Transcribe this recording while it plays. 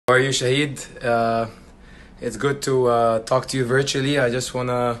How are you, Shahid? It's good to talk to you virtually. I just want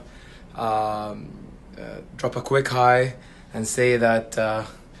to drop a quick hi and say that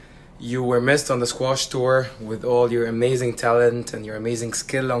you were missed on the squash tour with all your amazing talent and your amazing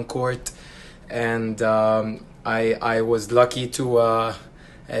skill on court. And I was lucky to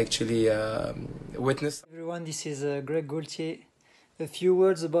actually witness. Everyone, this is Greg Gaultier. A few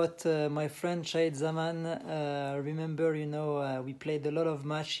words about my friend Shahid Zaman. Remember, we played a lot of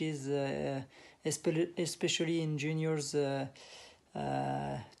matches, especially in juniors. To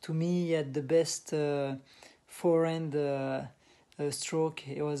me, he had the best forehand stroke.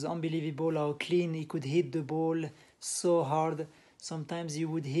 It was unbelievable how clean he could hit the ball so hard. Sometimes he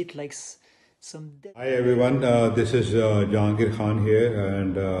would hit like some... Hi everyone, this is Jahangir Khan here,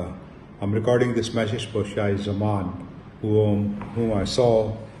 and I'm recording this message for Shahid Zaman, whom I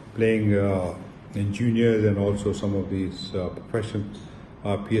saw playing in juniors and also some of these professional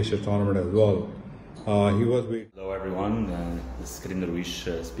PSA tournament as well. He was with... Hello everyone, this is Karim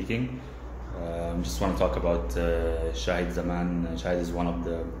Darwish speaking. Just want to talk about Shahid Zaman. Shahid is one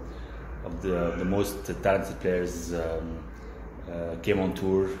of the most talented players. Came on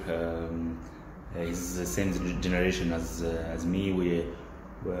tour. He's the same generation as me. We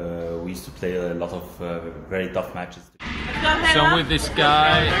used to play a lot of very tough matches. So I'm with this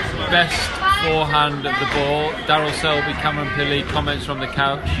guy, best forehand of the ball. Daryl Selby, Cameron Pilley, comments from the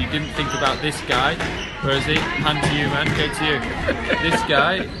couch. You didn't think about this guy. Where is he? Hand to you, man. Go to you. This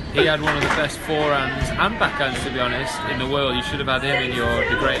guy, he had one of the best forehands and backhands, to be honest, in the world. You should have had him in your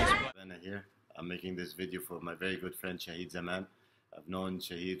degree. Here, I'm making this video for my very good friend Shahid Zaman. I've known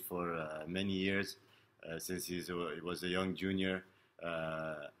Shahid for many years, since he was a young junior,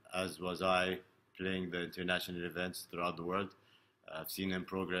 as was I, playing the international events throughout the world. I've seen him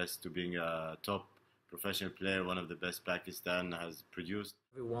progress to being a top professional player, one of the best Pakistan has produced.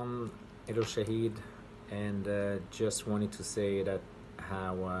 Everyone, hello Shahid, and just wanted to say that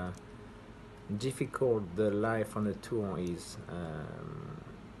how difficult the life on the tour is.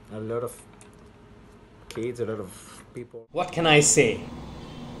 A lot of kids, a lot of people. What can I say?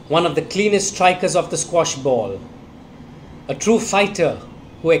 One of the cleanest strikers of the squash ball. A true fighter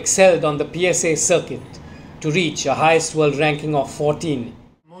who excelled on the PSA circuit to reach a highest world ranking of 14.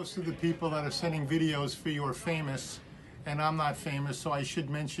 Most of the people that are sending videos for you are famous, and I'm not famous, so I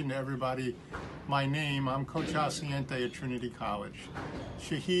should mention to everybody my name. I'm Coach Asiente at Trinity College.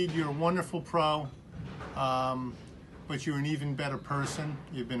 Shahid, you're a wonderful pro. But you're an even better person.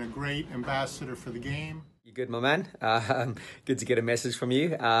 You've been a great ambassador for the game. You good, my man? Good to get a message from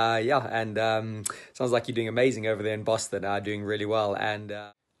you. Sounds like you're doing amazing over there in Boston. Doing really well. And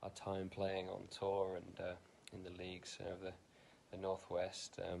our time playing on tour and in the leagues of the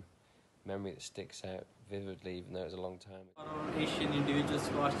Northwest, memory that sticks out vividly, even though it was a long time ago. Our Asian individual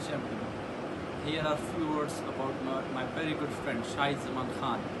squash champion. Here are a few words about my very good friend Shahid Zaman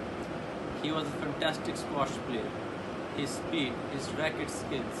Khan. He was a fantastic squash player. His speed, his racket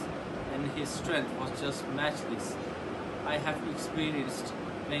skills, and his strength was just matchless. I have experienced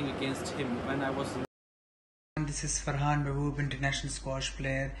playing against him when I was in... This is Farhan Mahboob, international squash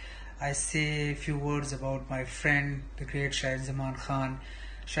player. I say a few words about my friend, the great Shahid Zaman Khan.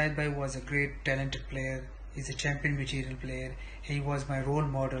 Shahid Bhai was a great talented player. He's a champion material player. He was my role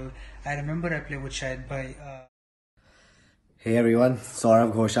model. I remember I played with Shahid Bhai. Hey everyone,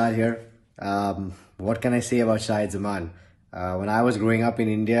 Saurabh Ghoshal here. What can I say about Shahid Zaman? When I was growing up in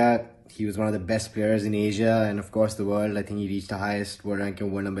India, he was one of the best players in Asia and of course the world. I think he reached the highest world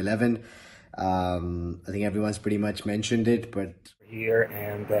ranking, world number 11. I think everyone's pretty much mentioned it, but... Here,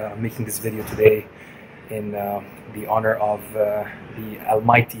 and I'm making this video today in the honor of the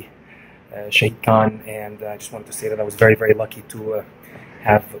almighty Shahid Khan, and I just wanted to say that I was very, very lucky to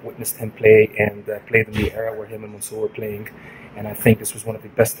have witnessed him play and played in the era where him and Mansoor were playing. And I think this was one of the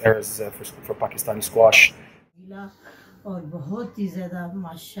best eras for Pakistani squash. और बहुत ही ज़्यादा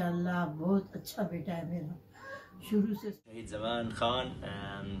माशाल्लाह बहुत अच्छा बेटा है मेरा शुरू से Shahid Zaman Khan.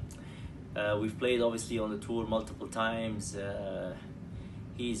 We've played obviously on the tour multiple times.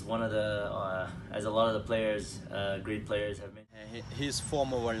 He's one of the, as a lot of the players, great players have been. He's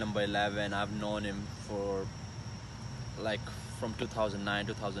former world number 11. I've known him for like from 2009,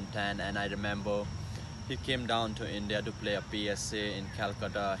 2010, and I remember he came down to India to play a PSA in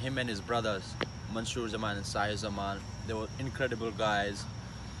Calcutta. Him and his brothers, Mansoor Zaman and Shahid Zaman, they were incredible guys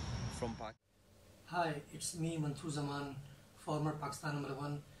from Pakistan. Hi, it's me Mansoor Zaman, former Pakistan number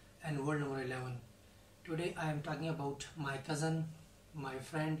 1 and world number 11. Today I am talking about my cousin, my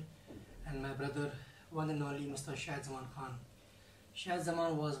friend and my brother, one and only Mr. Shahid Zaman Khan. Shahid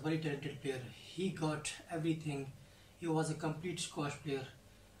Zaman was a very talented player. He got everything. He was a complete squash player.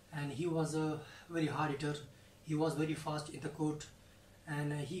 and he was a very hard hitter. He was very fast in the court,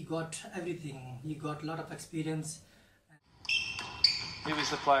 and he got everything. He got a lot of experience. Who was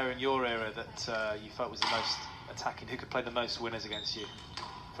the player in your era that you felt was the most attacking, who could play the most winners against you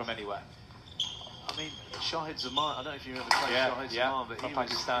from anywhere? I mean, Shahid Zaman, I don't know if you remember Shahid Zaman, but from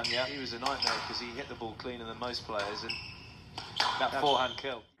Pakistan, he was a nightmare because he hit the ball cleaner than most players. And that forehand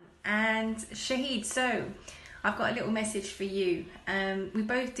kill. And Shahid, so I've got a little message for you. We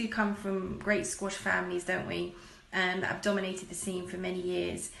both do come from great squash families, don't we? That have dominated the scene for many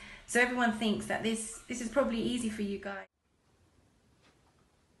years. So everyone thinks that this is probably easy for you guys.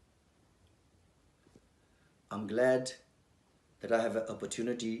 I'm glad that I have an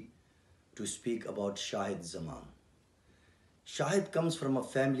opportunity to speak about Shahid Zaman. Shahid comes from a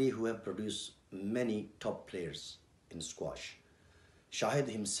family who have produced many top players in squash. Shahid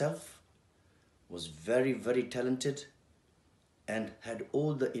himself was very, very talented and had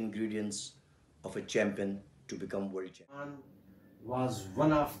all the ingredients of a champion to become world champion. Was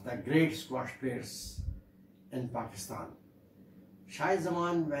one of the great squash players in Pakistan. Shahid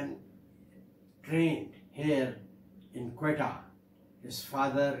Zaman, when trained here in Quetta, his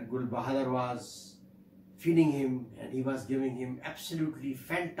father Gul Bahadur was feeding him and he was giving him absolutely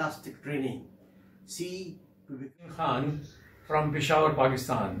fantastic training. See, to become Khan from Peshawar,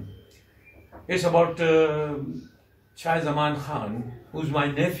 Pakistan. It's about Shah Zaman Khan, who's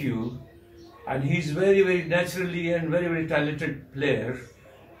my nephew, and he's very, very naturally and very, very talented player.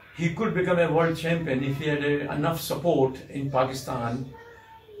 He could become a world champion if he had enough support in Pakistan,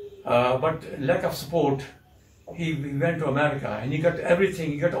 but lack of support, he went to America and he got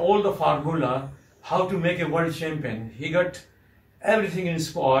everything. He got all the formula how to make a world champion. He got everything in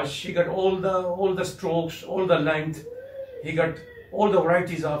squash. He got all the strokes, all the length. He got all the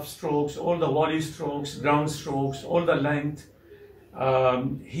varieties of strokes, all the volley strokes, ground strokes, all the length.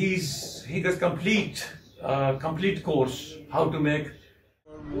 He got complete course how to make.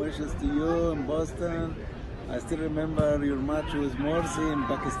 Wishes to you in Boston. I still remember your match with Morsi in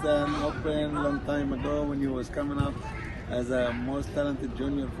Pakistan Open long time ago when he was coming up as a most talented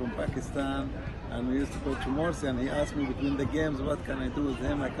junior from Pakistan, and we used to coach Morsi, and he asked me between the games what can I do with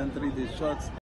him. I can't read his shots.